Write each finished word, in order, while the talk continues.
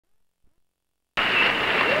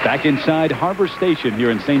Back inside Harbor Station here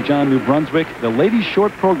in St. John, New Brunswick, the ladies'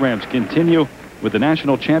 short programs continue with the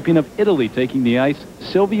national champion of Italy taking the ice,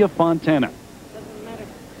 Silvia Fontana.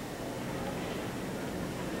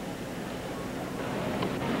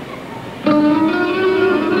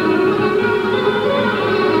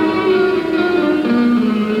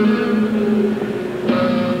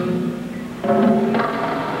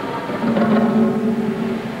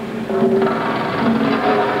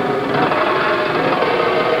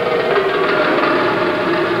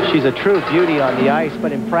 She's a true beauty on the ice,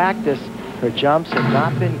 but in practice, her jumps have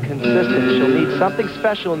not been consistent. She'll need something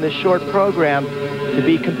special in this short program to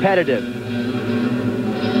be competitive.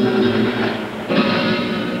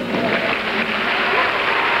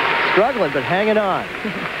 Struggling, but hanging on.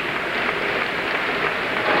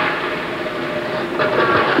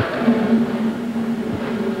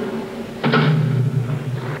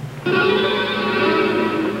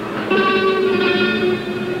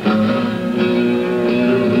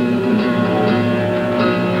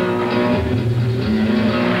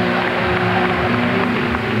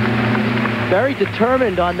 Very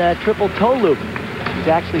determined on that triple toe loop. He's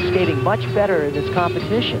actually skating much better in this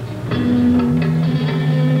competition.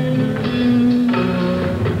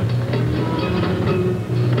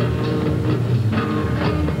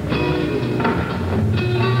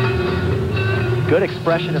 Good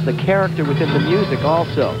expression of the character within the music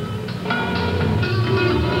also.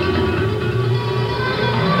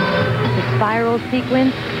 The spiral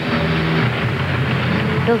sequence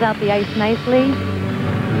fills out the ice nicely.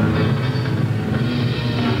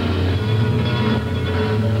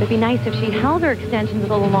 It'd be nice if she held her extensions a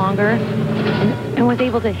little longer and was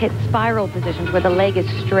able to hit spiral positions where the leg is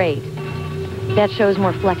straight. That shows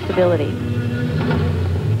more flexibility.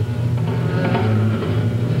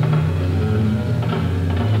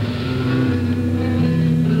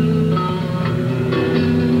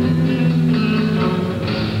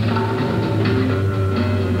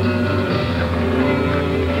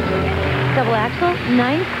 Double axel,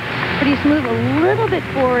 nice, pretty smooth, a little bit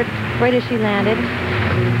forward right as she landed.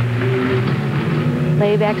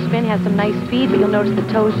 Layback spin has some nice speed, but you'll notice the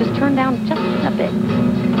toes just turn down just a bit.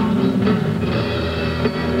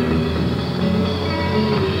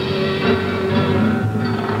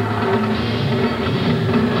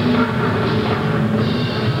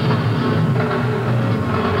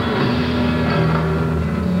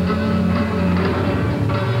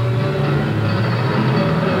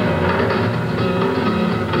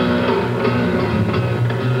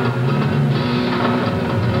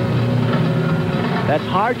 That's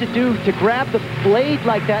hard to do, to grab the blade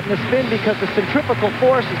like that in the spin, because the centrifugal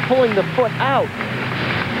force is pulling the foot out.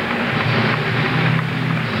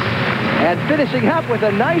 And finishing up with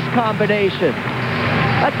a nice combination.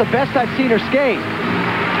 That's the best I've seen her skate.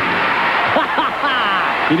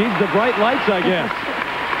 He needs the bright lights, I guess.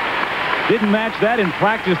 Didn't match that in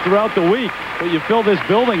practice throughout the week, but you fill this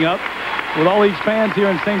building up with all these fans here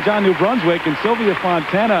in St. John, New Brunswick, and Silvia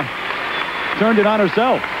Fontana turned it on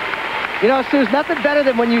herself. You know, Sue, there's nothing better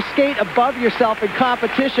than when you skate above yourself in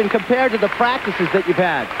competition compared to the practices that you've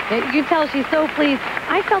had. You can tell she's so pleased.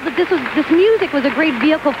 I felt that this music was a great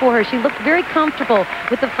vehicle for her. She looked very comfortable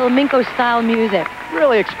with the flamenco-style music.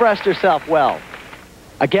 Really expressed herself well.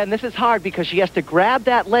 Again, this is hard because she has to grab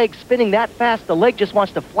that leg spinning that fast. The leg just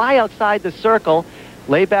wants to fly outside the circle.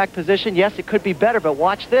 Layback position, yes, it could be better, but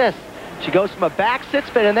watch this. She goes from a back sit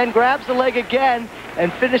spin and then grabs the leg again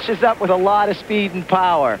and finishes up with a lot of speed and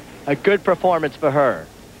power. A good performance for her.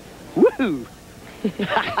 Woohoo!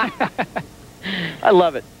 I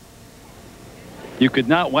love it. You could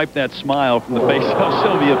not wipe that smile from the face of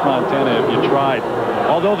Silvia Fontana if you tried.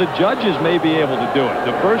 Although the judges may be able to do it.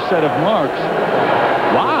 The first set of marks,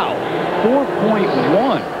 wow,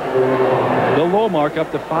 4.1. The low mark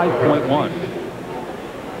up to 5.1.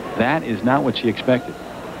 That is not what she expected.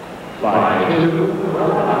 5-2.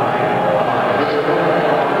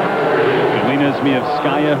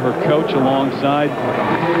 Zmievskaya, her coach, alongside,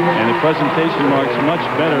 and the presentation marks much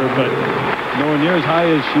better, but nowhere near as high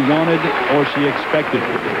as she wanted or she expected.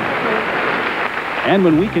 And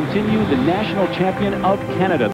when we continue, the national champion of Canada.